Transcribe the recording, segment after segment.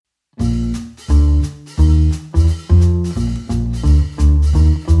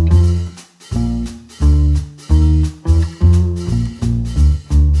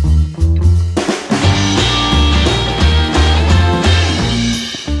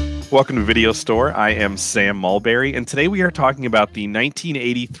Welcome to Video Store. I am Sam Mulberry, and today we are talking about the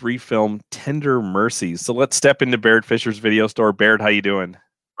 1983 film Tender Mercies. So let's step into Barrett Fisher's Video Store. Barrett, how you doing?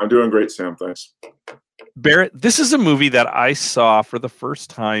 I'm doing great, Sam. Thanks. Barrett, this is a movie that I saw for the first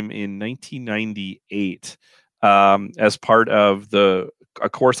time in 1998 as part of a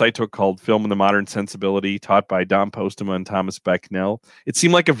course I took called Film in the Modern Sensibility, taught by Don Postema and Thomas Becknell. It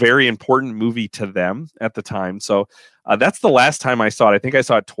seemed like a very important movie to them at the time. So that's the last time I saw it. I think I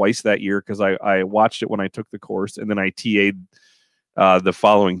saw it twice that year because I watched it when I took the course, and then I TA'd the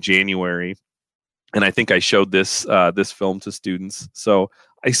following January. And I think I showed this film to students. So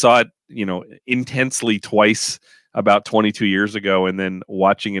I saw it, intensely twice about 22 years ago, and then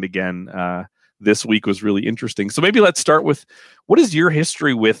watching it again this week was really interesting. So maybe let's start with, what is your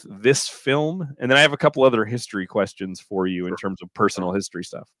history with this film? And then I have a couple other history questions for you in terms of personal history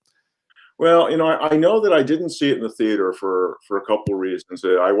stuff. Well, I know that I didn't see it in the theater for a couple of reasons.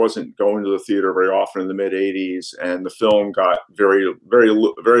 I wasn't going to the theater very often in the mid '80s, and the film got very, very,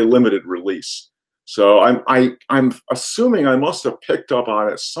 very limited release. So I'm assuming I must have picked up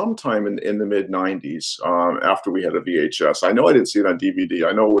on it sometime in the mid '90s after we had a VHS. I know I didn't see it on DVD.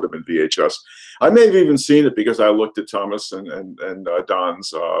 I know it would have been VHS. I may have even seen it because I looked at Thomas and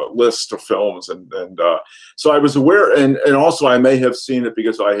Don's list of films, and so I was aware. And also I may have seen it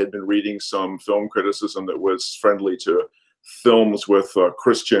because I had been reading some film criticism that was friendly to films with a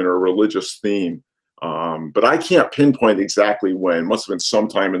Christian or religious theme. But I can't pinpoint exactly when. It must have been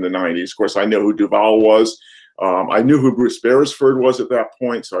sometime in the '90s. Of course, I know who Duvall was. I knew who Bruce Beresford was at that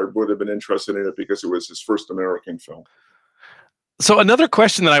point, so I would have been interested in it because it was his first American film. So another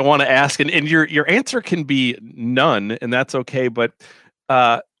question that I want to ask, and your answer can be none, and that's okay, but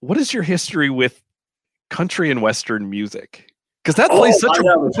what is your history with country and Western music? Because that plays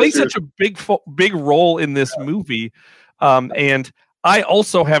such a big role in this movie, and I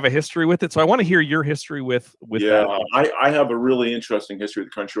also have a history with it, so I want to hear your history with that. I have a really interesting history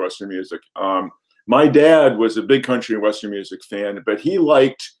with country Western music. My dad was a big country and Western music fan, but he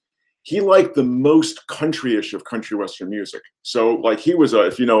liked the most country-ish of country Western music. So, like, he was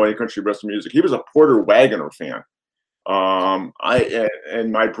if you know any country Western music, he was a Porter Wagoner fan.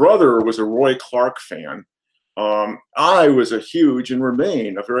 And my brother was a Roy Clark fan. I was a huge, and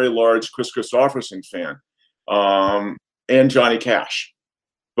remain a very large, Kris Kristofferson fan. And Johnny Cash.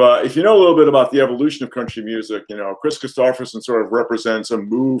 But if you know a little bit about the evolution of country music, Kris Kristofferson sort of represents a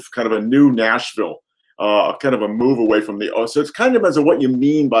move, kind of a new Nashville, kind of a move away from so it's kind of as what you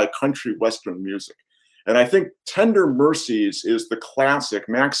mean by country Western music. And I think Tender Mercies is the classic.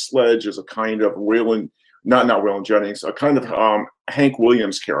 Max Sledge is a kind of not Waylon Jennings, a kind of Hank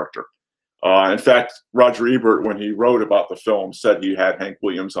Williams character. In fact, Roger Ebert, when he wrote about the film, said he had Hank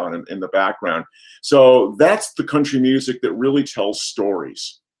Williams on in the background. So that's the country music that really tells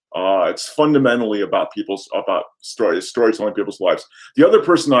stories. It's fundamentally about storytelling people's lives. The other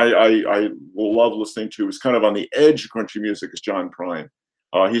person I love listening to is kind of on the edge of country music is John Prine.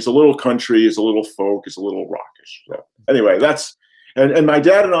 He's a little country, he's a little folk, he's a little rockish. So anyway, that's. And my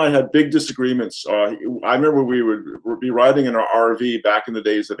dad and I had big disagreements. I remember we would be riding in our RV back in the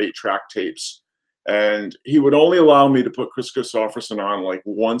days of 8-track tapes, and he would only allow me to put Kris Kristofferson on like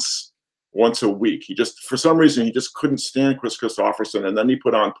once a week. For some reason, he just couldn't stand Kris Kristofferson, and then he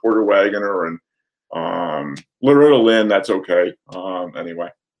put on Porter Wagoner and Loretta Lynn. That's okay. Anyway,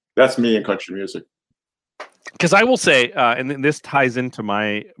 that's me in country music. Because I will say, and this ties into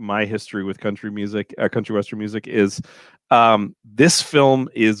my history with country music, country Western music, is this film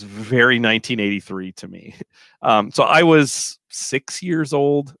is very 1983 to me. So I was 6 years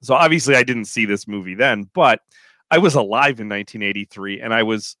old. So obviously I didn't see this movie then, but I was alive in 1983, and I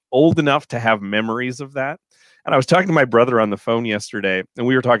was old enough to have memories of that. And I was talking to my brother on the phone yesterday, and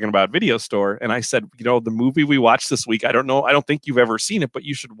we were talking about Video Store, and I said, the movie we watched this week, I don't think you've ever seen it, but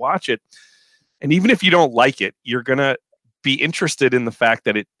you should watch it. And even if you don't like it, you're going to be interested in the fact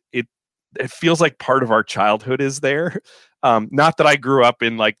that it feels like part of our childhood is there. Not that I grew up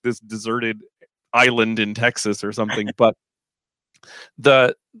in like this deserted island in Texas or something, but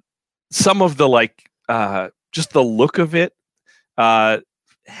some of the like just the look of it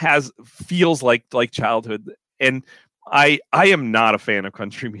feels like childhood. And I am not a fan of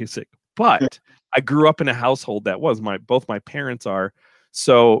country music, but I grew up in a household that was both my parents are.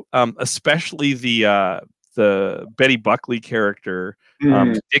 So especially the Betty Buckley character,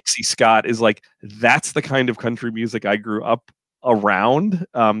 Dixie Scott, is like, that's the kind of country music I grew up around.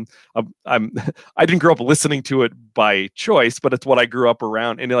 I didn't grow up listening to it by choice, but it's what I grew up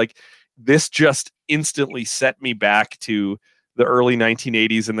around. And like, this just instantly set me back to the early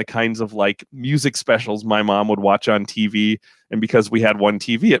 1980s and the kinds of like music specials my mom would watch on TV. And because we had one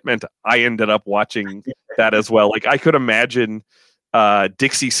TV, it meant I ended up watching that as well. Like I could imagine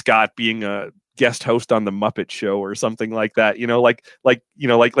Dixie Scott being a guest host on the Muppet Show or something like that. Like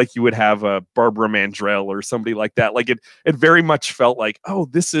you would have a Barbara Mandrell or somebody like that. Like it very much felt like, oh,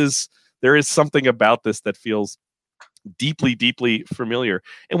 there is something about this that feels deeply, deeply familiar.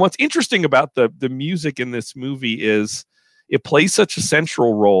 And what's interesting about the music in this movie is it plays such a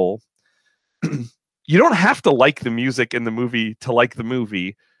central role. You don't have to like the music in the movie to like the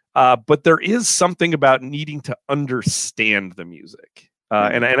movie, but there is something about needing to understand the music.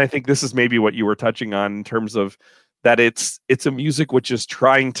 And I think this is maybe what you were touching on in terms of that it's a music which is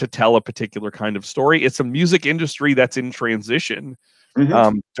trying to tell a particular kind of story. It's a music industry that's in transition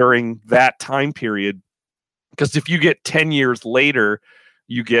during that time period. Because if you get 10 years later,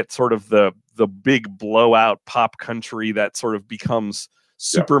 you get sort of the big blowout pop country that sort of becomes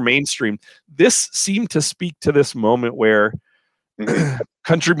super mainstream. This seemed to speak to this moment where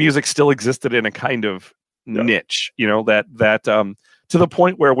country music still existed in a kind of niche, that to the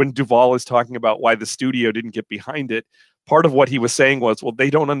point where when Duvall is talking about why the studio didn't get behind it, part of what he was saying was, well, they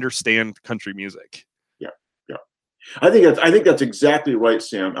don't understand country music. I think that's exactly right,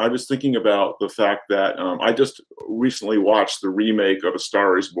 Sam. I was thinking about the fact that I just recently watched the remake of A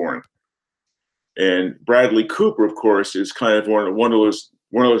Star Is Born, and Bradley Cooper, of course, is kind of one of those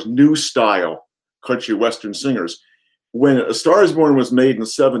new style country western singers. When A Star Is Born was made in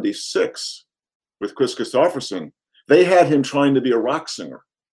 '76 with Kris Kristofferson, they had him trying to be a rock singer,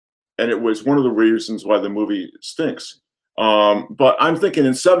 and it was one of the reasons why the movie stinks. But I'm thinking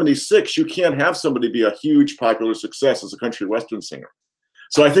in '76, you can't have somebody be a huge popular success as a country western singer.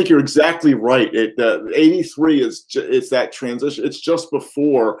 So I think you're exactly right. '83 is that transition. It's just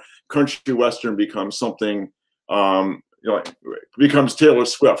before country western becomes something, becomes Taylor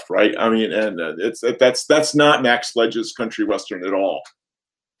Swift, right? I mean, and that's not Max Sledge's country western at all.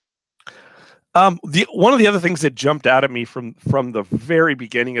 One of the other things that jumped out at me from the very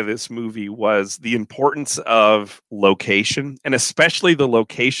beginning of this movie was the importance of location, and especially the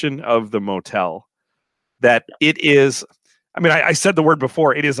location of the motel. That it is, I mean, I said the word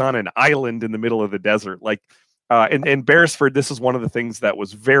before, it is on an island in the middle of the desert. Like, in Beresford, this is one of the things that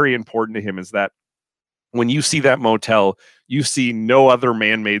was very important to him, is that when you see that motel, you see no other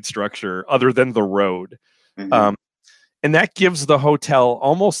man-made structure other than the road. And that gives the hotel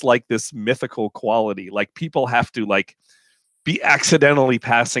almost like this mythical quality. Like people have to like be accidentally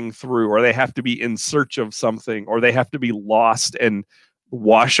passing through, or they have to be in search of something, or they have to be lost and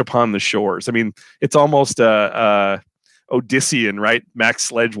wash upon the shores. I mean, it's almost Odyssean, right? Max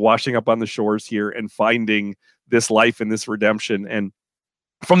Sledge washing up on the shores here and finding this life and this redemption. And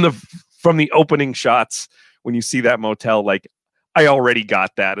from the opening shots, when you see that motel, like I already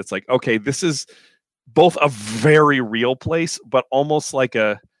got that. It's like, okay, this is both a very real place, but almost like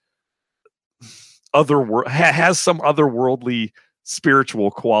has some otherworldly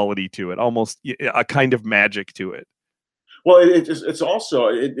spiritual quality to it, almost a kind of magic to it. Well,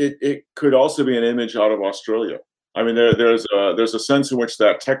 it could also be an image out of Australia. I mean, there's a sense in which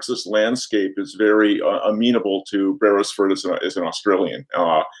that Texas landscape is very amenable to Beresford as an Australian,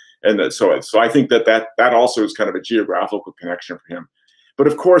 and so I think that also is kind of a geographical connection for him. But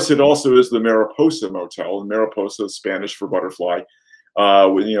of course, it also is the Mariposa Motel, and Mariposa is Spanish for butterfly.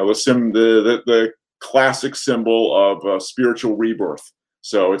 The classic symbol of spiritual rebirth.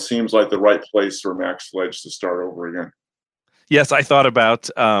 So it seems like the right place for Max Sledge to start over again. Yes, I thought about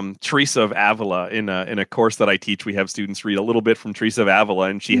Teresa of Avila in a course that I teach. We have students read a little bit from Teresa of Avila,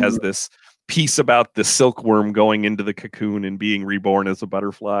 and she has this piece about the silkworm going into the cocoon and being reborn as a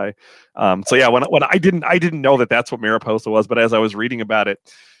butterfly. So yeah, when I didn't know that that's what Mariposa was, but as I was reading about it,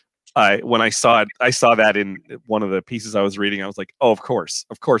 when I saw that in one of the pieces I was reading, I was like, oh, of course,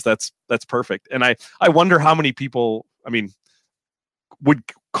 that's perfect. And I wonder how many people, I mean, would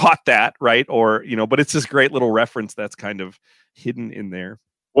caught that, right? Or, but it's this great little reference that's kind of hidden in there.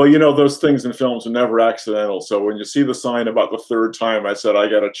 Well, those things in films are never accidental. So when you see the sign about the third time, I said, I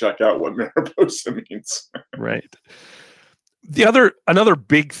got to check out what Mariposa means. Right. Another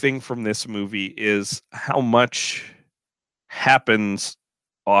big thing from this movie is how much happens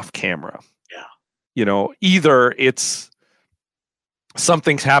off camera. Yeah. Either it's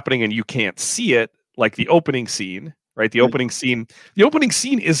something's happening and you can't see it, like the opening scene, right? The opening scene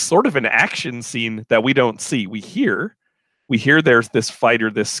is sort of an action scene that we don't see. We hear there's this fight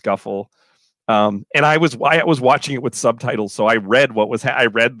or this scuffle. And I was watching it with subtitles, so I read what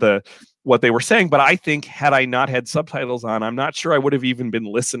they were saying. But I think had I not had subtitles on, I'm not sure I would have even been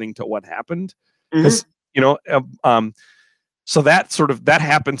listening to what happened, because So that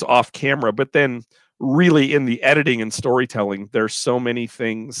happens off camera, but then really in the editing and storytelling, there's so many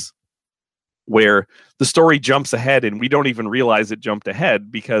things where the story jumps ahead and we don't even realize it jumped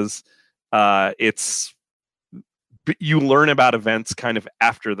ahead because it's you learn about events kind of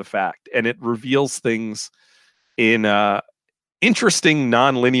after the fact, and it reveals things in interesting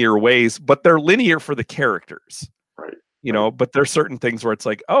non-linear ways, but they're linear for the characters, Right. you know. But there's certain things where it's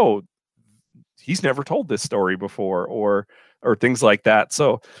like, oh, he's never told this story before, or things like that.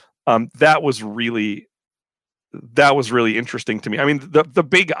 So that was really interesting to me. I mean, the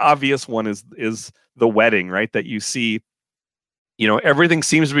big obvious one is the wedding, right? That you see, you know, everything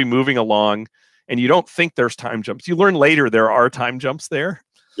seems to be moving along, and you don't think there's time jumps. You learn later there are time jumps there,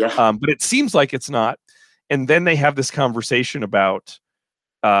 Yeah. but it seems like it's not. And then they have this conversation about,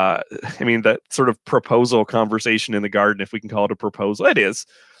 I mean, that sort of proposal conversation in the garden, if we can call it a proposal. It is.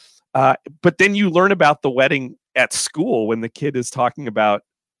 But then you learn about the wedding at school when the kid is talking about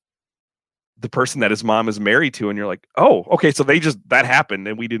the person that his mom is married to, and you're like, oh, okay, so that happened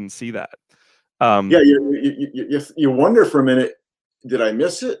and we didn't see that. Yeah, you wonder for a minute, did I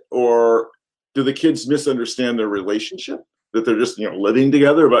miss it, or do the kids misunderstand their relationship, that they're just, you know, living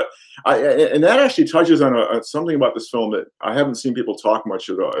together? But and that actually touches on something about this film that I haven't seen people talk much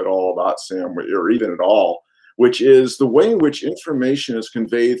at all about, Sam, or even at all, which is the way in which information is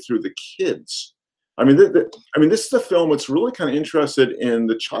conveyed through the kids. I mean, this is a film that's really kind of interested in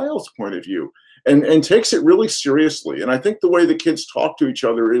the child's point of view, and takes it really seriously. And I think the way the kids talk to each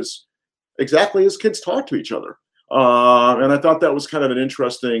other is exactly as kids talk to each other. And I thought that was kind of an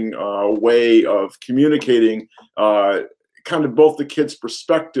interesting way of communicating kind of both the kids'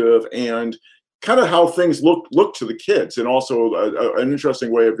 perspective and kind of how things look to the kids, and also an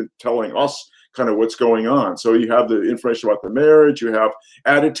interesting way of telling us kind of what's going on. So you have the information about the marriage, you have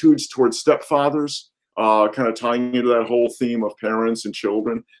attitudes towards stepfathers, kind of tying into that whole theme of parents and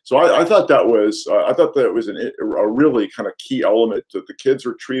children. So I thought that was a really kind of key element, that the kids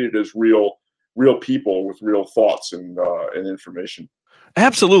are treated as real people with real thoughts and information.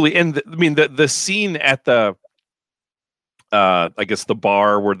 Absolutely. And I mean, the scene at the I guess the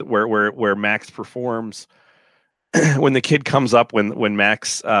bar where Max performs, when the kid comes up, when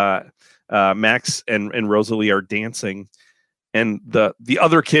Max and Rosalie are dancing, and the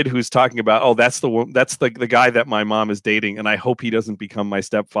other kid who's talking about, oh, that's the guy that my mom is dating, and I hope he doesn't become my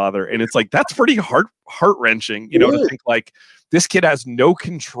stepfather. And it's like, that's pretty heart-wrenching, you know, to think like this kid has no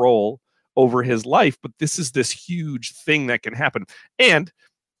control over his life, but this is this huge thing that can happen. And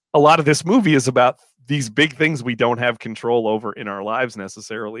a lot of this movie is about these big things we don't have control over in our lives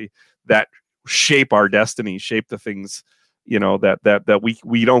necessarily, that shape our destiny, shape the things, you know, that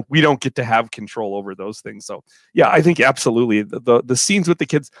we don't get to have control over those things. So yeah, I think absolutely the scenes with the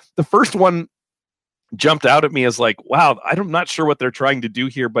kids, the first one jumped out at me as like, wow, I'm not sure what they're trying to do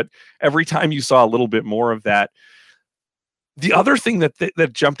here, but every time you saw a little bit more of that. The other thing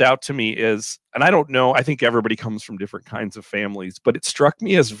that jumped out to me is, and I don't know, I think everybody comes from different kinds of families, but it struck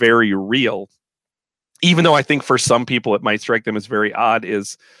me as very real, even though I think for some people it might strike them as very odd,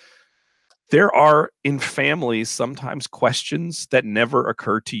 is there are in families sometimes questions that never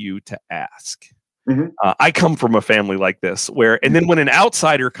occur to you to ask. Mm-hmm. I come from a family like this where, and then when an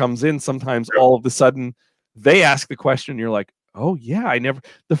outsider comes in, sometimes all of a sudden they ask the question, and you're like, oh yeah,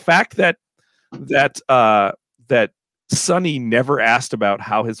 the fact that Sonny never asked about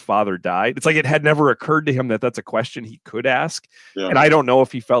how his father died. It's like it had never occurred to him that that's a question he could ask. Yeah. And I don't know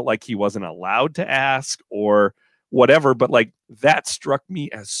if he felt like he wasn't allowed to ask or whatever, but like that struck me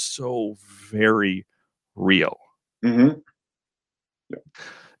as so very real. Mm-hmm. Yeah.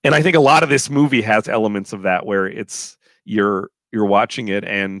 And I think a lot of this movie has elements of that, where it's you're watching it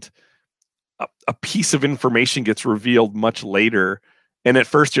and a piece of information gets revealed much later. And at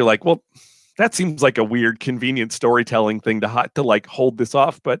first you're like, well, that seems like a weird, convenient storytelling thing to like hold this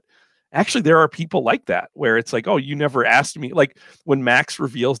off. But actually there are people like that, where it's like, oh, you never asked me. Like when Max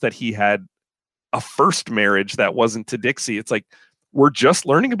reveals that he had a first marriage that wasn't to Dixie, it's like, we're just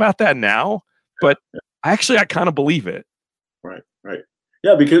learning about that now, but I kind of believe it. Right.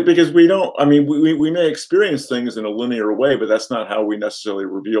 Yeah, because we don't, I mean, we may experience things in a linear way, but that's not how we necessarily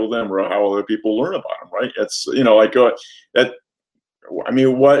reveal them or how other people learn about them, right? It's, you know, like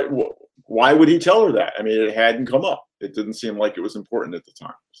why would he tell her that? I mean, it hadn't come up. It didn't seem like it was important at the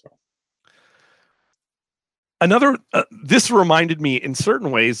time. So. This reminded me in certain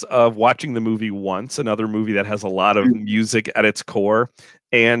ways of watching the movie Once, another movie that has a lot of music at its core.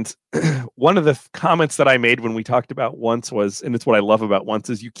 And one of the comments that I made when we talked about Once was, and it's what I love about Once,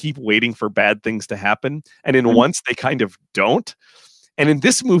 is you keep waiting for bad things to happen. And in Once, they kind of don't. And in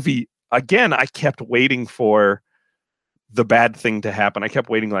this movie, again, I kept waiting for the bad thing to happen. I kept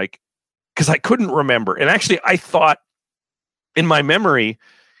waiting, like, because I couldn't remember. And actually, I thought in my memory,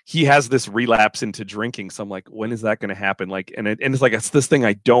 he has this relapse into drinking. So I'm like, when is that going to happen? Like, and it's like, it's this thing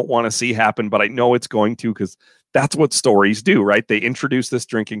I don't want to see happen, but I know it's going to, because that's what stories do, right? They introduce this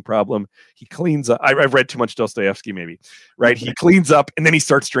drinking problem. He cleans up. I've read too much Dostoevsky, maybe, right? He cleans up and then he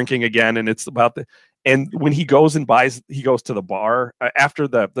starts drinking again. And it's about and when he goes and he goes to the bar after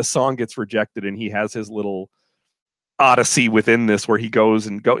the song gets rejected, and he has his little odyssey within this where he goes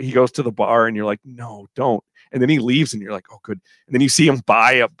to the bar, and you're like, no, don't. And then he leaves, and you're like, oh, good. And then you see him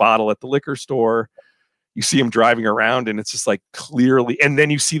buy a bottle at the liquor store. You see him driving around, and it's just like clearly. And then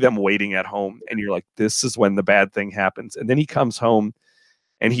you see them waiting at home, and you're like, this is when the bad thing happens. And then he comes home,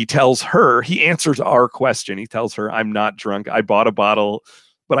 and he tells her, he answers our question. He tells her, I'm not drunk. I bought a bottle,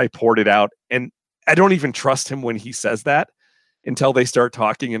 but I poured it out. And I don't even trust him when he says that until they start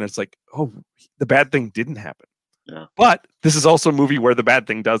talking. And it's like, oh, the bad thing didn't happen. Yeah. But this is also a movie where the bad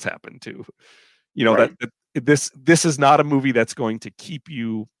thing does happen too. You know, right. that this is not a movie that's going to keep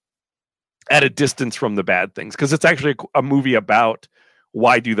you at a distance from the bad things, because it's actually a movie about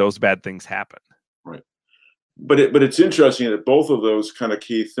why do those bad things happen. Right. But it's interesting that both of those kind of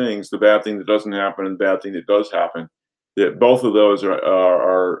key things, the bad thing that doesn't happen and the bad thing that does happen, that both of those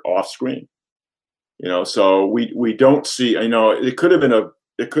are off screen. You know, so we don't see. I know it could have been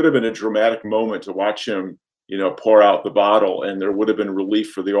a dramatic moment to watch him, you know, pour out the bottle, and there would have been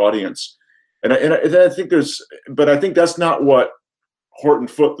relief for the audience. And I think but I think that's not what Horton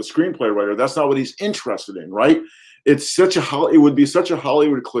Foote, the screenplay writer, that's not what he's interested in, right? It would be such a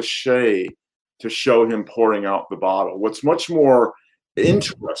Hollywood cliche to show him pouring out the bottle. What's much more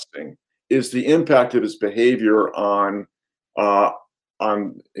interesting is the impact of his behavior on the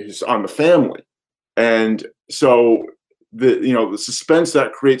family. And so the suspense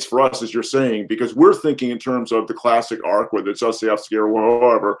that creates for us, as you're saying, because we're thinking in terms of the classic arc, whether it's Dostoevsky or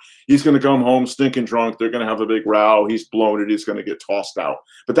whoever, he's going to come home stinking drunk. They're going to have a big row. He's blown it. He's going to get tossed out.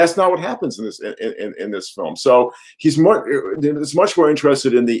 But that's not what happens in this film. So he's much more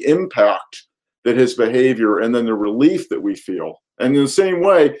interested in the impact that his behavior, and then the relief that we feel. And in the same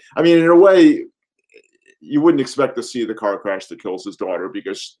way, I mean, in a way, you wouldn't expect to see the car crash that kills his daughter,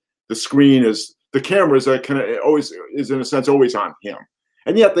 because the camera is always in a sense always on him.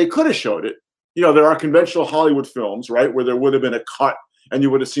 And yet they could have showed it. You know, there are conventional Hollywood films, right, where there would have been a cut and you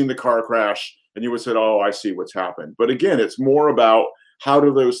would have seen the car crash and you would have said, oh, I see what's happened. But again, it's more about how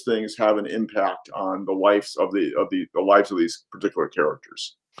do those things have an impact on the lives of the lives of these particular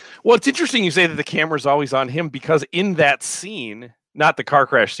characters. Well, it's interesting you say that the camera's always on him, because in that scene, not the car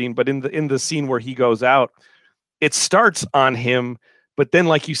crash scene, but in the scene where he goes out, it starts on him. But then,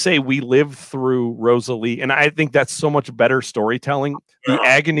 like you say, we live through Rosalie, and I think that's so much better storytelling. The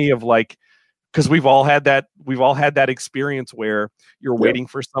agony of, like, because we've all had that experience where you're waiting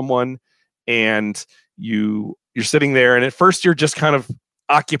for someone, and you're sitting there, and at first you're just kind of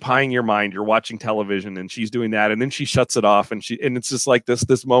occupying your mind. You're watching television, and she's doing that, and then she shuts it off, and it's just like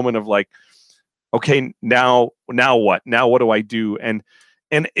this moment of like, okay, now what? Now what do I do? And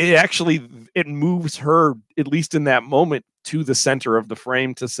it moves her, at least in that moment, to the center of the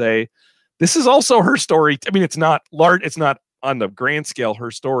frame to say, this is also her story. I mean, it's not large, it's not on the grand scale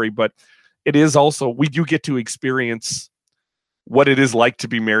her story, but it is also, we do get to experience what it is like to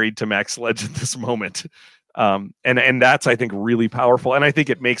be married to Max Sledge in this moment. And that's, I think, really powerful. And I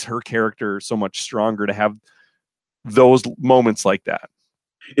think it makes her character so much stronger to have those moments like that.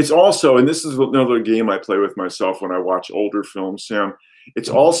 It's also, and this is another game I play with myself when I watch older films, Sam, it's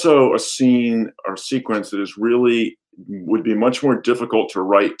also a scene or sequence that is really would be much more difficult to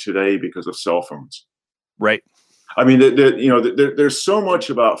write today because of cell phones. Right. I mean, there's so much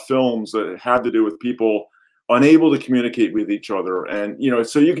about films that had to do with people unable to communicate with each other. And,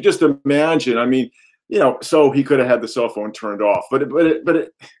 so you could just imagine, I mean, so he could have had the cell phone turned off, but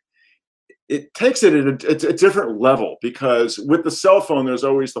it takes it at a different level, because with the cell phone, there's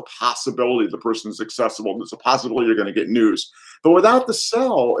always the possibility the person's accessible. There's a possibility you're going to get news. But without the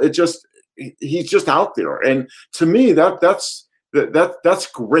cell, he's just out there. And to me, that's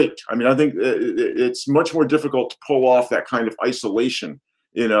great. I mean, I think it's much more difficult to pull off that kind of isolation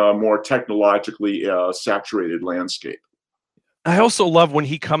in a more technologically saturated landscape. I also love when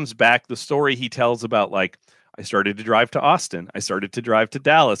he comes back, the story he tells about, like, I started to drive to Austin. I started to drive to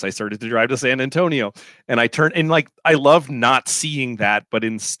Dallas. I started to drive to San Antonio. And I love not seeing that, but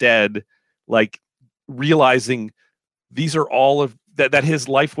instead, like, realizing these are all of that his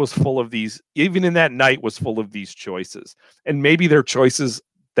life was full of these, even in that night was full of these choices. And maybe they're choices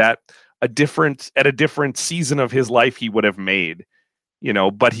that at a different season of his life he would have made,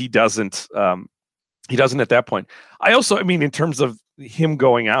 but he doesn't, he doesn't at that point. I mean, in terms of him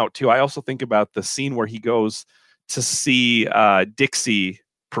going out too, I also think about the scene where he goes to see Dixie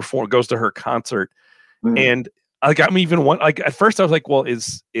perform, goes to her concert, and like I'm even one like at first I was like, well,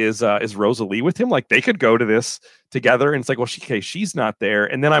 is Rosalie with him? Like they could go to this together, and it's like, well, she's not there,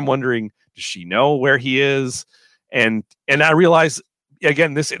 and then I'm wondering, does she know where he is? And I realize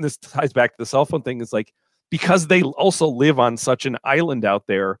again, this ties back to the cell phone thing. Is like because they also live on such an island out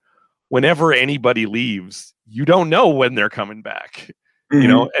there. Whenever anybody leaves, you don't know when they're coming back, you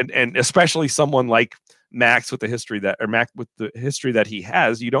know, and especially someone like Max with the history that he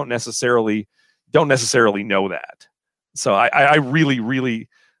has, you don't necessarily know that. So I really, really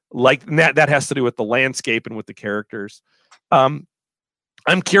like that. That has to do with the landscape and with the characters.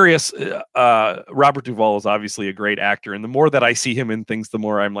 I'm curious. Robert Duvall is obviously a great actor, and the more that I see him in things, the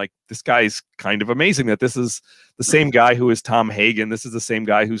more I'm like, this guy's kind of amazing. That this is the same guy who is Tom Hagen. This is the same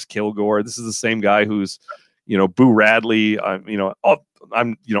guy who's Kilgore. This is the same guy who's, you know, Boo Radley.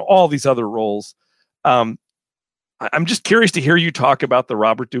 All these other roles. I'm just curious to hear you talk about the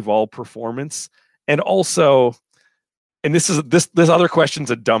Robert Duvall performance, and also, and this other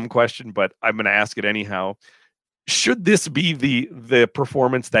question's a dumb question, but I'm going to ask it anyhow. Should this be the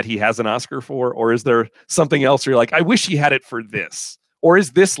performance that he has an Oscar for, or is there something else where you're like, I wish he had it for this, or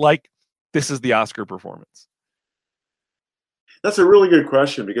is this like this is the Oscar performance? That's a really good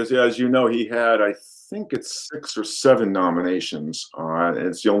question because, yeah, as you know, he had, I think it's 6 or 7 nominations.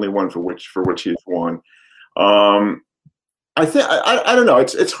 It's the only one for which he's won. I think I don't know.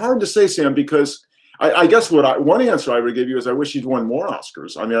 It's hard to say, Sam, because I guess one answer I would give you is I wish he'd won more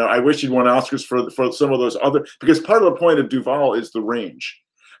Oscars. I mean, I wish he'd won Oscars for some of those other, because part of the point of Duvall is the range.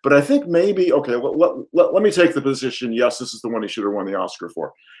 But I think maybe, okay, let me take the position, yes, this is the one he should have won the Oscar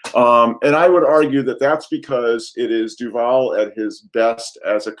for. And I would argue that that's because it is Duvall at his best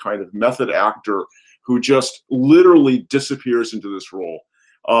as a kind of method actor who just literally disappears into this role.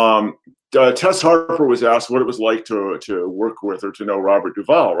 Tess Harper was asked what it was like to work with or to know Robert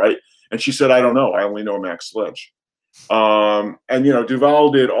Duvall, right? And she said, I don't know. I only know Max Sledge. And, you know, Duvall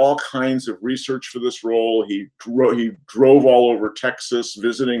did all kinds of research for this role. He drove all over Texas,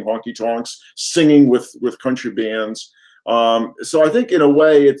 visiting honky tonks, singing with country bands. So I think in a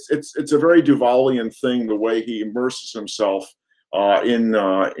way it's a very Duvallian thing, the way he immerses himself in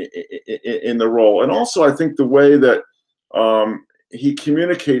the role. And also I think the way that he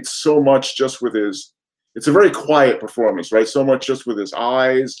communicates so much just with it's a very quiet performance, right? So much just with his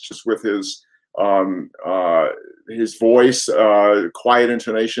eyes, just with his voice, quiet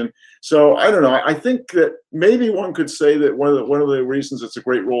intonation. So I don't know. I think that maybe one could say that one of the reasons it's a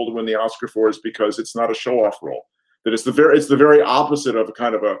great role to win the Oscar for is because it's not a show-off role. That it's the very opposite of a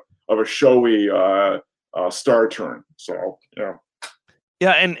kind of a showy star turn. So yeah.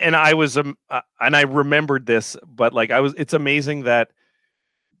 Yeah, and I was and I remembered this, but like it's amazing that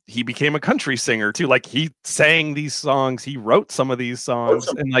he became a country singer too. Like he sang these songs, he wrote some of these songs,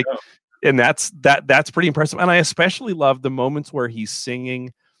 and like, and that's pretty impressive. And I especially love the moments where he's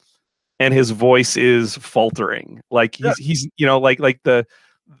singing and his voice is faltering. Like he's you know, like the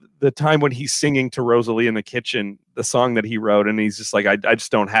time when he's singing to Rosalie in the kitchen, the song that he wrote, and he's just like, I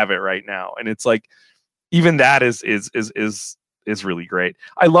just don't have it right now. And it's like, even that is really great.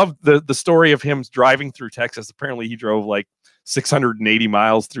 I love the story of him driving through Texas. Apparently he drove like 680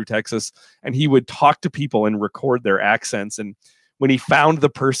 miles through Texas, and he would talk to people and record their accents. And when he found the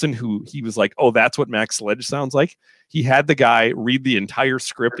person who he was like, oh, that's what Max Sledge sounds like, he had the guy read the entire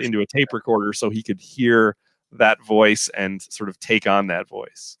script into a tape recorder so he could hear that voice and sort of take on that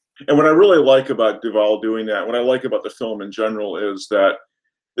voice. And what I really like about Duvall doing that, what I like about the film in general, is that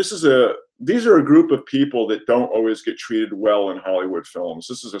these are a group of people that don't always get treated well in Hollywood films.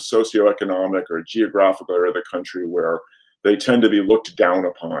 This is a socioeconomic or geographical area of the country where they tend to be looked down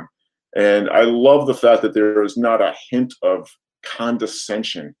upon. And I love the fact that there is not a hint of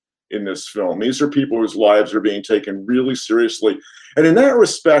condescension in this film. These are people whose lives are being taken really seriously. And in that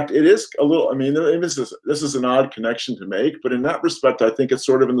respect, it is a little, I mean, this is an odd connection to make, but in that respect, I think it's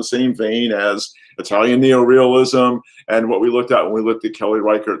sort of in the same vein as Italian neorealism and what we looked at when we looked at Kelly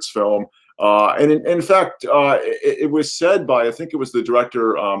Reichardt's film. And in fact, it was said by, I think it was the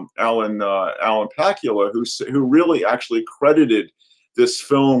director, Alan Pakula, who really actually credited this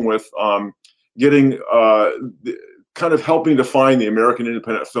film with getting kind of helping define the American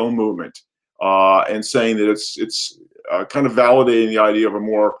independent film movement, and saying that it's kind of validating the idea of a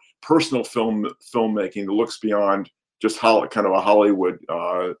more personal filmmaking that looks beyond just kind of a Hollywood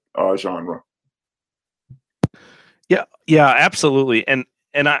genre. Yeah, absolutely. And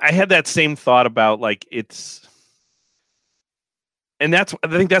I had that same thought about like and I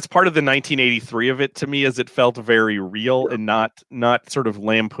think that's part of the 1983 of it to me, is it felt very real and not sort of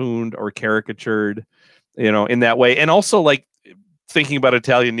lampooned or caricatured, in that way. And also, like, thinking about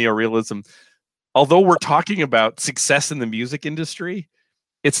Italian neorealism, although we're talking about success in the music industry,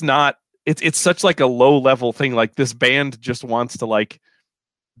 it's not. It's such like a low level thing. Like, this band just wants to like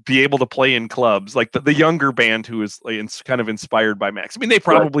be able to play in clubs. Like the younger band who is like, kind of inspired by Max. I mean, they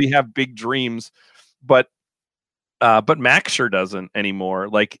probably have big dreams, but Max sure doesn't anymore.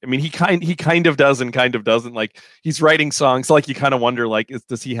 Like, I mean, he kind of does and kind of doesn't. Like, he's writing songs. Like, you kind of wonder, like,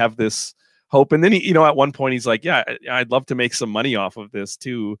 does he have this hope? And then he, at one point he's like, yeah, I'd love to make some money off of this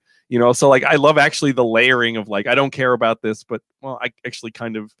too. So like, I love actually the layering of like, I don't care about this, but well, I actually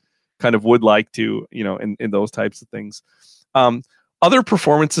kind of would like to, in those types of things. Other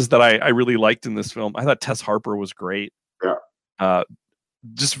performances that I really liked in this film, I thought Tess Harper was great. Yeah.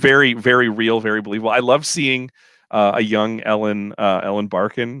 Just very, very real, very believable. I love seeing a young Ellen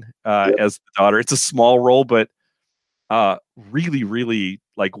Barkin as the daughter. It's a small role, but really, really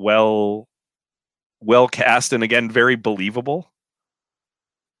like well cast, and again, very believable.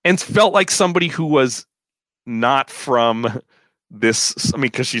 And felt like somebody who was not from this. I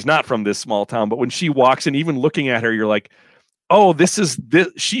mean, because she's not from this small town, but when she walks in, even looking at her, you're like, oh, this.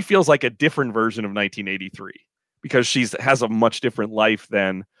 She feels like a different version of 1983 because has a much different life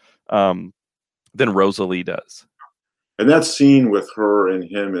than Rosalie does. And that scene with her and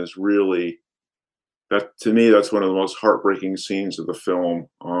him is really, that to me, that's one of the most heartbreaking scenes of the film.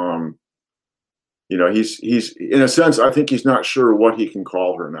 He's in a sense, I think he's not sure what he can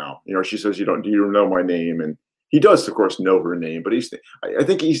call her now. She says, do you know my name? And he does, of course, know her name, but I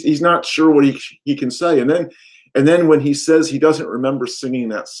think he's not sure what he can say. And then when he says he doesn't remember singing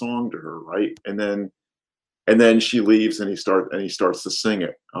that song to her, right? And then she leaves and he starts to sing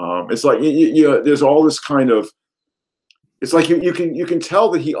it. It's like, there's all this kind of, it's like you can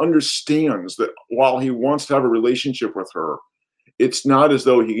tell that he understands that while he wants to have a relationship with her, it's not as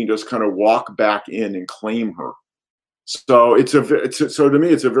though he can just kind of walk back in and claim her. So so to me,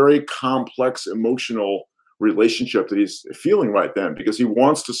 it's a very complex emotional relationship that he's feeling right then, because he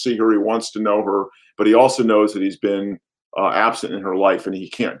wants to see her, he wants to know her, but he also knows that he's been absent in her life, and he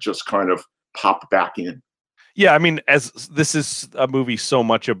can't just kind of pop back in. Yeah, I mean, as this is a movie so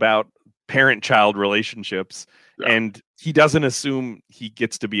much about parent-child relationships, and he doesn't assume he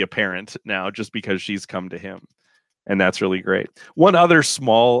gets to be a parent now just because she's come to him. And that's really great. One other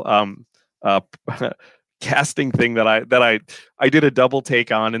small casting thing that I did a double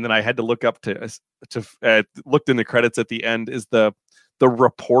take on, and then I had to look up to looked in the credits at the end, is the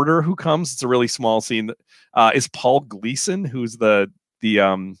reporter who comes. It's a really small scene. Is Paul Gleason, who's the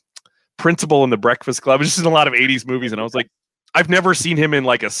principal in The Breakfast Club. It's just in a lot of 80s movies, and I was like, I've never seen him in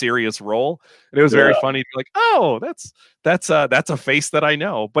like a serious role, and it was very funny. Like, oh, that's a face that I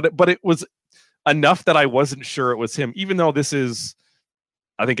know, but it was enough that I wasn't sure it was him, even though this is,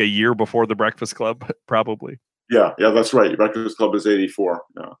 I think, a year before The Breakfast Club, probably. Yeah, that's right. Breakfast Club is 84.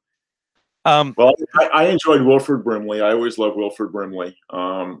 Yeah. Well, I enjoyed Wilford Brimley. I always loved Wilford Brimley.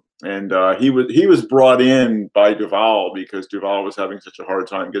 And he was brought in by Duvall because Duvall was having such a hard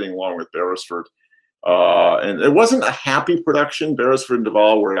time getting along with Beresford. And it wasn't a happy production. Beresford and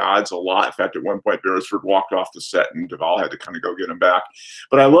Duvall were at odds a lot. In fact, at one point, Beresford walked off the set and Duvall had to kind of go get him back.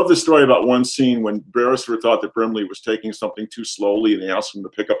 But I love the story about one scene when Beresford thought that Brimley was taking something too slowly, and he asked him to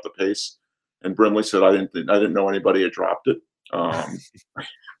pick up the pace. And Brimley said, "I didn't know anybody had dropped it." I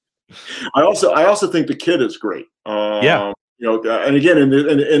also think the kid is great. And again,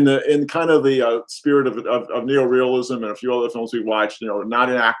 in kind of the spirit of neorealism and a few other films we watched, not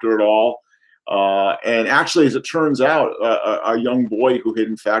an actor at all. And actually, as it turns out, a young boy who had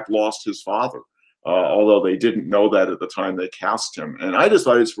in fact lost his father, although they didn't know that at the time they cast him. And I just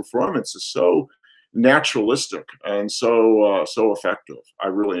thought his performance is so naturalistic and so effective. I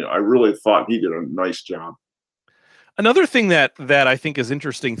really thought he did a nice job. Another thing that I think is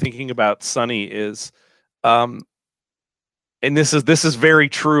interesting thinking about Sonny is, and this is very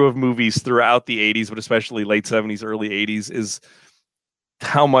true of movies throughout the 80s, but especially late 70s, early 80s, is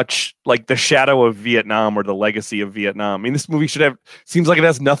how much like the shadow of Vietnam or the legacy of Vietnam. I mean, this movie seems like it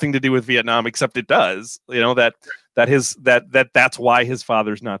has nothing to do with Vietnam, except it does. That's why his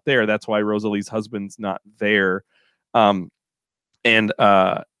father's not there. That's why Rosalie's husband's not there.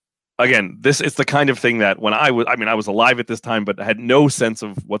 Again, this is the kind of thing that when I was alive at this time, but I had no sense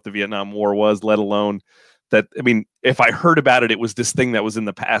of what the Vietnam War was, let alone that. I mean, if I heard about it, it was this thing that was in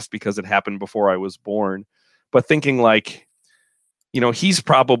the past because it happened before I was born. But thinking like, he's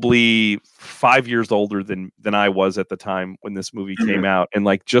probably 5 years older than I was at the time when this movie came out, and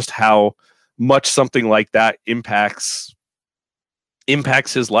like just how much something like that impacts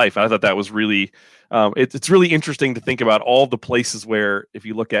impacts his life. I thought that was really, it's really interesting to think about all the places where, if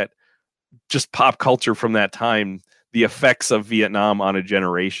you look at just pop culture from that time, the effects of Vietnam on a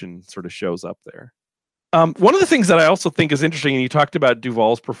generation sort of shows up there. One of the things that I also think is interesting, and you talked about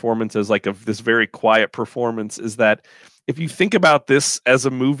Duvall's performance as like this very quiet performance, is that if you think about this as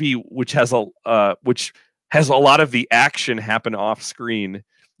a movie which has a lot of the action happen off screen,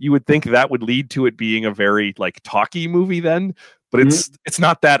 you would think that would lead to it being a very like talky movie then, but it's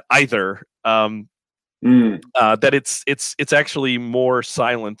not that either. That it's actually more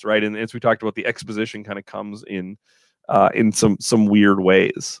silent, right? And as we talked about, the exposition kind of comes in some weird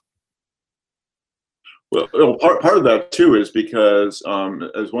ways. Well, part of that too is because,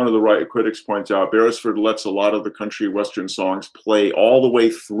 as one of the right critics points out, Beresford lets a lot of the country western songs play all the way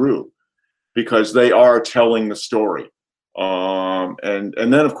through because they are telling the story. And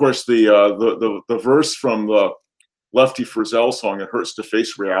then of course the verse from the Lefty Frizzell song, "It Hurts to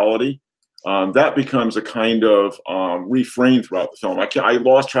Face Reality," that becomes a kind of refrain throughout the film. I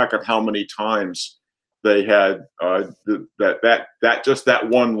lost track of how many times they had that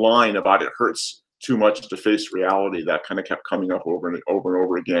one line about "it hurts too much to face reality," that kind of kept coming up over and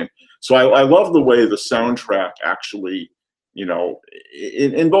over again. So I love the way the soundtrack actually,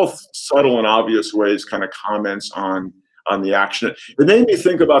 in both subtle and obvious ways, kind of comments on the action. It made me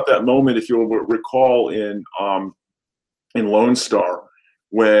think about that moment, if you'll recall, in Lone Star,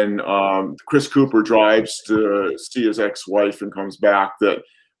 when Chris Cooper drives to see his ex-wife and comes back. That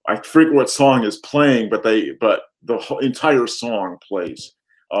I forget what song is playing, but the entire song plays.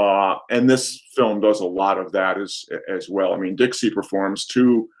 And this film does a lot of that as well. I mean, Dixie performs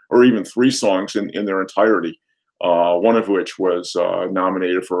 2 or even 3 songs in their entirety, one of which was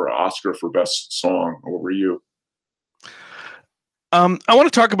nominated for an Oscar for Best Song. Over you. I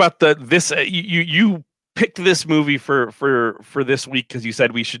want to talk about you picked this movie for this week because you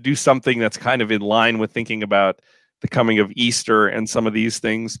said we should do something that's kind of in line with thinking about the coming of Easter and some of these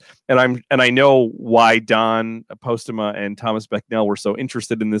things. And I know why Don Postema and Thomas Becknell were so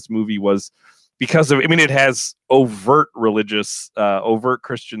interested in this movie was because it has overt religious, overt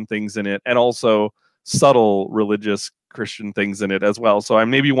Christian things in it, and also subtle religious Christian things in it as well. So I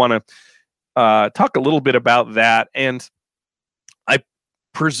maybe want to talk a little bit about that. And I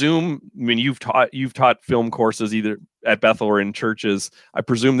presume, you've taught film courses either at Bethel or in churches. I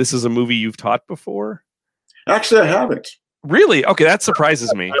presume this is a movie you've taught before? Actually, I haven't. Really? Okay, that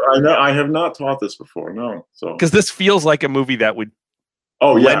surprises me. I have not taught this before. No, so because this feels like a movie that would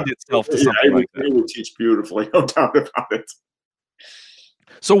lend itself to something like that. It would teach beautifully, no doubt about it.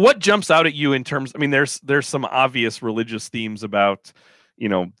 So, what jumps out at you in terms? There's some obvious religious themes about,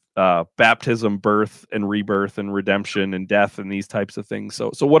 baptism, birth and rebirth, and redemption and death, and these types of things.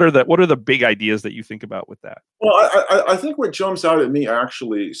 So what are the big ideas that you think about with that? Well, I think what jumps out at me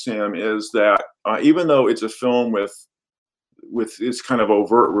actually, Sam, is that even though it's a film with its kind of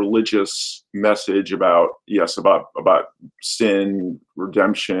overt religious message about sin,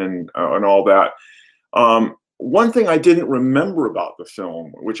 redemption, and all that, one thing I didn't remember about the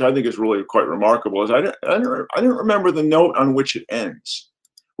film, which I think is really quite remarkable, is I didn't remember the note on which it ends,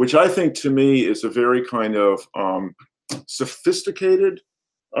 which I think to me is a very kind of sophisticated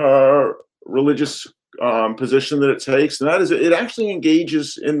religious position that it takes, and that is it actually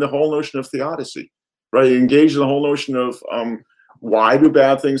engages in the whole notion of theodicy, right? It engages in the whole notion of why do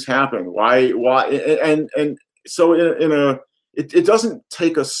bad things happen? Why and so it doesn't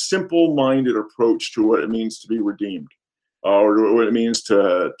take a simple-minded approach to what it means to be redeemed, or what it means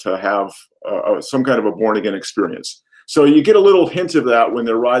to have some kind of a born-again experience. So you get a little hint of that when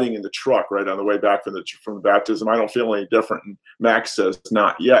they're riding in the truck right on the way back from the baptism. I don't feel any different. And Max says,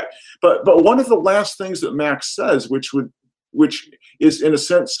 "Not yet." But one of the last things that Max says, which is in a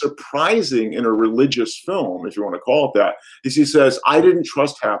sense surprising in a religious film, if you want to call it that, is he says, "I didn't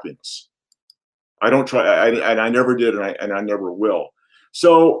trust happiness. I don't try, and I never did, and I never will."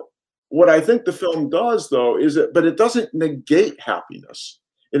 So what I think the film does, though, is but it doesn't negate happiness.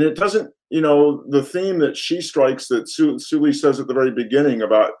 And it doesn't, the theme that she strikes, that Suli says at the very beginning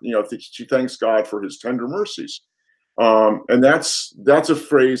about, she thanks God for his tender mercies. And that's a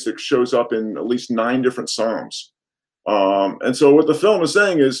phrase that shows up in at least 9 different Psalms. And so what the film is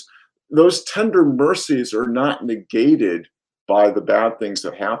saying is those tender mercies are not negated by the bad things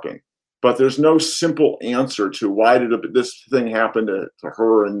that happen. But there's no simple answer to why did this thing happen to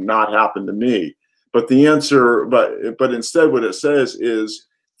her and not happen to me. But the answer, but instead what it says is,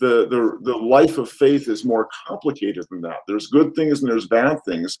 the life of faith is more complicated than that. There's good things and there's bad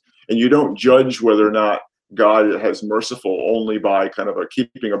things, and you don't judge whether or not God has merciful only by kind of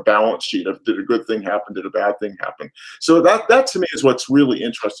keeping a balance sheet of did a good thing happen, did a bad thing happen. So that to me is what's really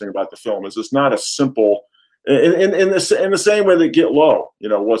interesting about the film is it's not a simple in the same way that Get Low,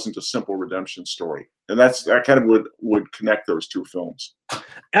 wasn't a simple redemption story, and that kind of would connect those two films.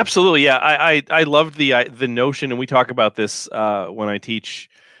 Absolutely, yeah. I loved the notion, and we talk about this when I teach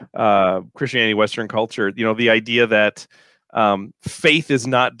Christianity, Western culture. The idea that faith is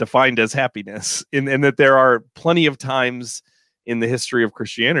not defined as happiness, and that there are plenty of times in the history of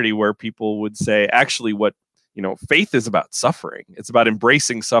Christianity where people would say, actually, what faith is about suffering. It's about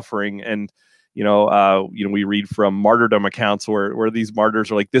embracing suffering, and we read from martyrdom accounts where these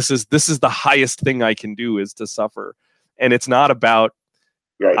martyrs are like, this is the highest thing I can do is to suffer, and it's not about.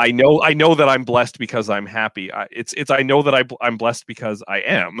 Right. I know that I'm blessed because I'm happy. I know that I'm blessed because I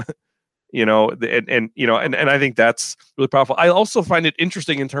am. And I think that's really powerful. I also find it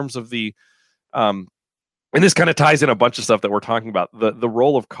interesting in terms of the and this kind of ties in a bunch of stuff that we're talking about, the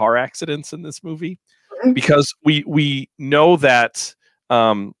role of car accidents in this movie, because we know that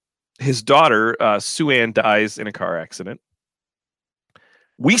his daughter Sue Ann dies in a car accident.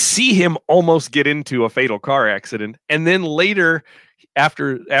 We see him almost get into a fatal car accident, and then later,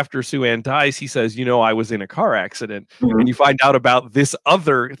 after Sue Ann dies, he says, I was in a car accident. Mm-hmm. And you find out about this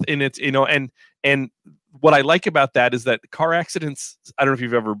other, and it's, and what I like about that is that car accidents, I don't know if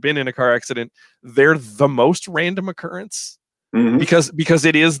you've ever been in a car accident, they're the most random occurrence. Mm-hmm. because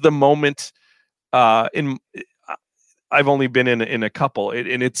it is the moment I've only been in a couple,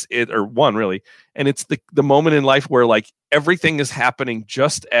 or one really, and it's the moment in life where like everything is happening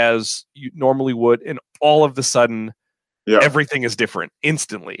just as you normally would, and all of the sudden, everything is different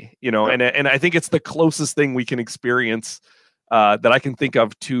instantly. And I think it's the closest thing we can experience that I can think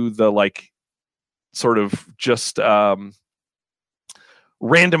of to the like sort of just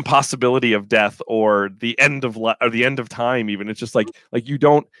random possibility of death or the end of time. Even it's just like you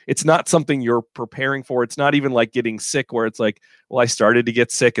don't. It's not something you're preparing for. It's not even like getting sick, where it's like, well, I started to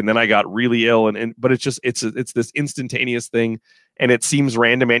get sick and then I got really ill, but it's just it's this instantaneous thing, and it seems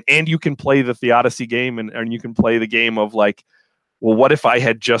random. And you can play the theodicy game, and you can play the game of like, well, what if I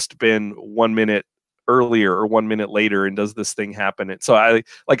had just been 1 minute earlier or 1 minute later, and does this thing happen? And so I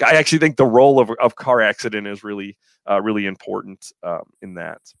actually think the role of car accident is really really important in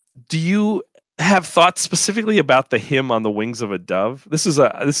that. Do you have thoughts specifically about the hymn On the Wings of a Dove? This is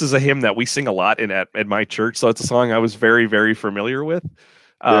a hymn that we sing a lot at my church, so it's a song I was very, very familiar with.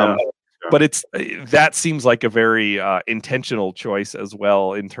 But that seems like a very intentional choice as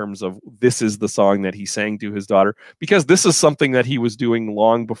well, in terms of this is the song that he sang to his daughter, because this is something that he was doing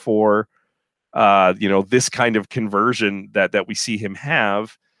long before this kind of conversion that we see him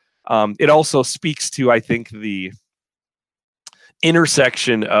have. It also speaks to, I think, the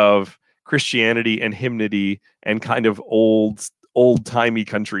intersection of Christianity and hymnody and kind of old-timey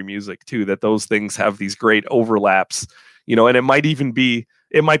country music too, that those things have these great overlaps, and it might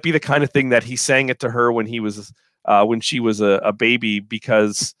be the kind of thing that he sang it to her when she was a baby,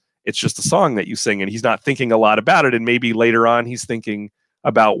 because it's just a song that you sing and he's not thinking a lot about it, and maybe later on he's thinking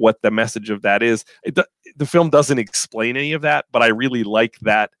about what the message of that is. The film doesn't explain any of that, but I really like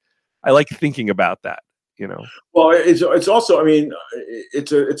that. I like thinking about that. Well, it's also, I mean,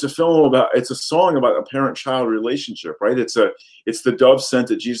 it's a song about a parent-child relationship, right? It's the dove sent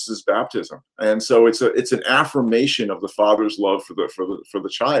at Jesus' baptism, and so it's an affirmation of the father's love for the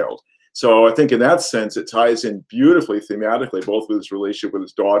child. So I think in that sense, it ties in beautifully thematically, both with his relationship with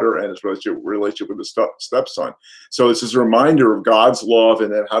his daughter and his relationship with his stepson. So this is a reminder of God's love,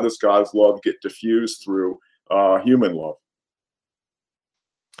 and then how does God's love get diffused through human love.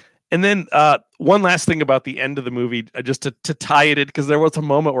 And then one last thing about the end of the movie, just to tie it in, because there was a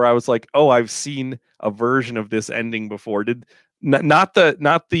moment where I was like, oh, I've seen a version of this ending before. Not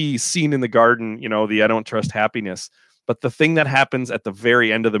the scene in the garden, the I don't trust happiness, but the thing that happens at the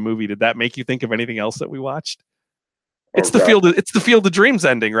very end of the movie. Did that make you think of anything else that we watched? It's the Field of Dreams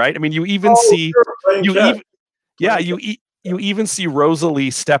ending, right? I mean, you even see you even see Rosalie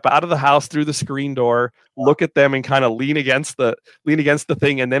step out of the house through the screen door, look at them, and kind of lean against the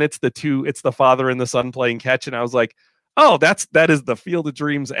thing, and then it's the father and the son playing catch, and I was like, oh, that is the Field of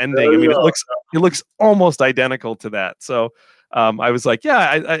Dreams ending. I mean, it looks almost identical to that. So I was like,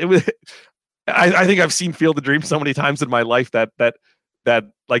 yeah, I think I've seen Field of Dreams so many times in my life that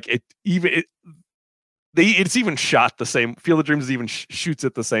like it's even shot the same. Field of Dreams even shoots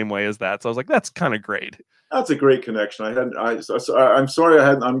it the same way as that. So I was like, that's kind of great. That's a great connection. I'm sorry I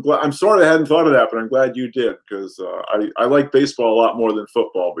hadn't thought of that, but I'm glad you did, because I like baseball a lot more than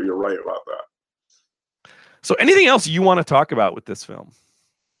football. But you're right about that. So anything else you want to talk about with this film?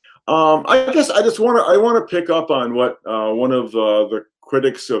 I guess I want to pick up on what one of the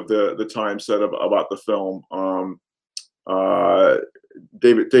critics of the time said about the film.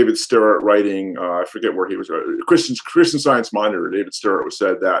 David Sterrett writing, I forget where he was, Christian Science Monitor. David Sterrett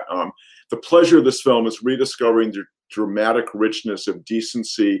said that the pleasure of this film is rediscovering the dramatic richness of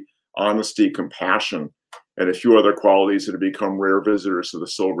decency, honesty, compassion, and a few other qualities that have become rare visitors to the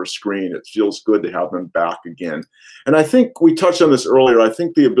silver screen. It feels good to have them back again. And I think we touched on this earlier. I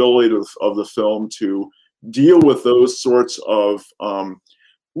think the ability of the film to deal with those sorts of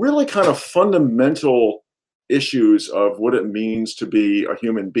really kind of fundamental issues of what it means to be a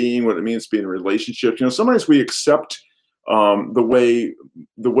human being, what it means to be in a relationship. You know, sometimes we accept the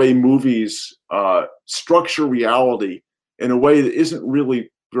way movies structure reality in a way that isn't really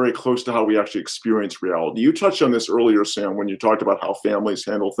very close to how we actually experience reality. You touched on this earlier, Sam, when you talked about how families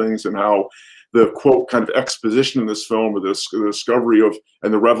handle things and how the quote kind of exposition in this film, or the discovery of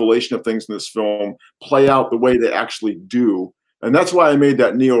and the revelation of things in this film play out the way they actually do. And that's why I made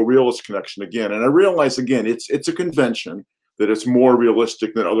that neo-realist connection again. And I realized again, it's a convention that it's more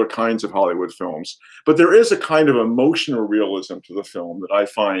realistic than other kinds of Hollywood films. But there is a kind of emotional realism to the film that I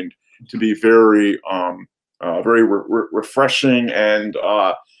find to be very refreshing, and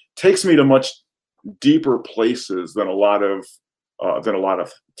takes me to much deeper places than a lot of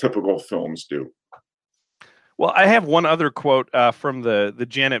typical films do. Well, I have one other quote from the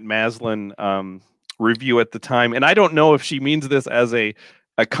Janet Maslin review at the time, and I don't know if she means this as a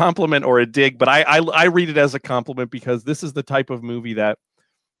compliment or a dig, but I read it as a compliment, because this is the type of movie that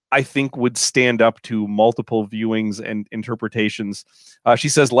I think would stand up to multiple viewings and interpretations. She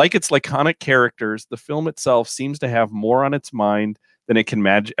says, like its laconic characters, the film itself seems to have more on its mind than it can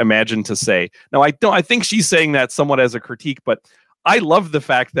imagine to say. Now, I think she's saying that somewhat as a critique, but I love the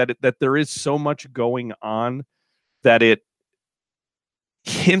fact that that there is so much going on that it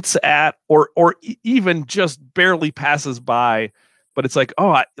hints at, or even just barely passes by. But it's like,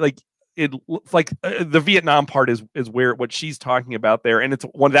 oh, the Vietnam part is where what she's talking about there, and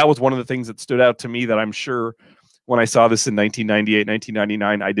that was one of the things that stood out to me that I'm sure when I saw this in 1998,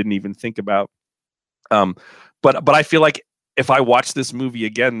 1999, I didn't even think about. But I feel like if I watched this movie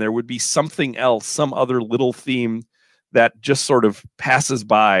again, there would be something else, some other little theme that just sort of passes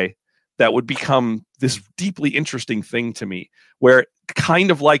by that would become this deeply interesting thing to me, where kind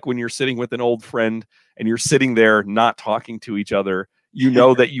of like when you're sitting with an old friend and you're sitting there not talking to each other, you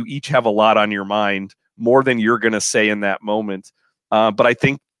know that you each have a lot on your mind, more than you're going to say in that moment. But I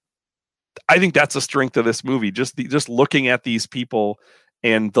think that's a strength of this movie. Just looking at these people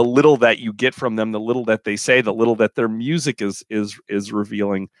and the little that you get from them, the little that they say, the little that their music is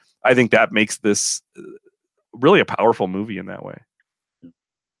revealing. I think that makes this really a powerful movie in that way.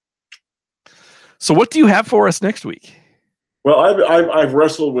 So what do you have for us next week? Well, I've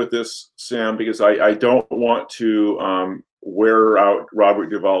wrestled with this, Sam, because I don't want to wear out Robert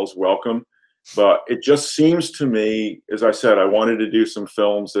Duvall's welcome, but it just seems to me, as I said, I wanted to do some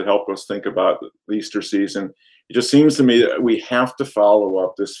films that help us think about the Easter season. It just seems to me that we have to follow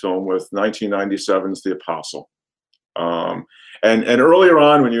up this film with 1997's The Apostle. And earlier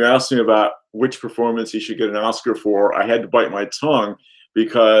on, when you asked me about which performance he should get an Oscar for, I had to bite my tongue,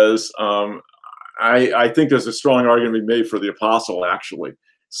 because I think there's a strong argument to be made for The Apostle, actually.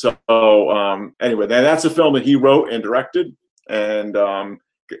 So anyway, that's a film that he wrote and directed, and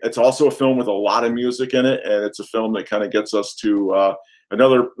it's also a film with a lot of music in it, and it's a film that kind of gets us to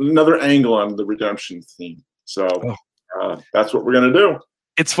another angle on the redemption theme. So that's what we're going to do.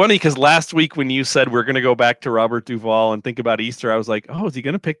 It's funny because last week when you said we're going to go back to Robert Duvall and think about Easter, I was like, oh, is he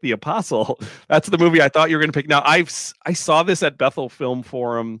going to pick The Apostle? That's the movie I thought you were going to pick. Now, I saw this at Bethel Film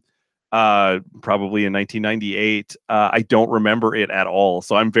Forum probably in 1998. I don't remember it at all.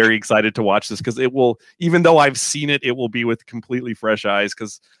 So I'm very excited to watch this, because it will, even though I've seen it, it will be with completely fresh eyes,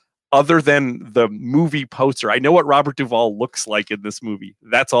 because other than the movie poster, I know what Robert Duvall looks like in this movie.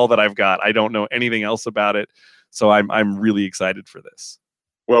 That's all that I've got. I don't know anything else about it. So I'm really excited for this.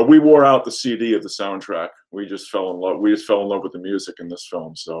 Well, we wore out the CD of the soundtrack. We just fell in love. We just fell in love with the music in this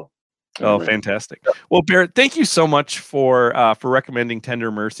film. So, anyway. Oh, fantastic! Well, Barrett, thank you so much for recommending Tender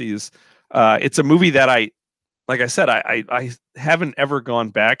Mercies. It's a movie that like I said, I haven't ever gone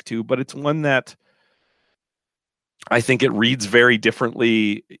back to, but it's one that I think it reads very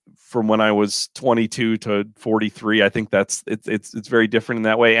differently from when I was 22 to 43. I think it's very different in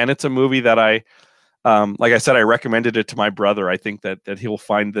that way, and it's a movie that like I said, I recommended it to my brother. I think that he'll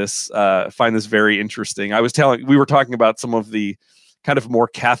find this very interesting. We were talking about some of the kind of more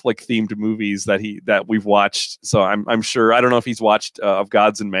Catholic themed movies that we've watched. So I'm sure, I don't know if he's watched Of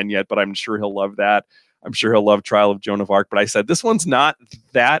Gods and Men yet, but I'm sure he'll love that. I'm sure he'll love Trial of Joan of Arc. But I said this one's not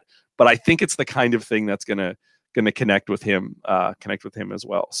that, but I think it's the kind of thing that's gonna connect with him as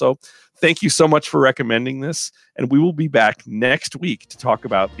well. So thank you so much for recommending this, and we will be back next week to talk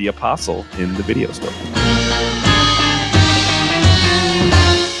about The Apostle in the video store.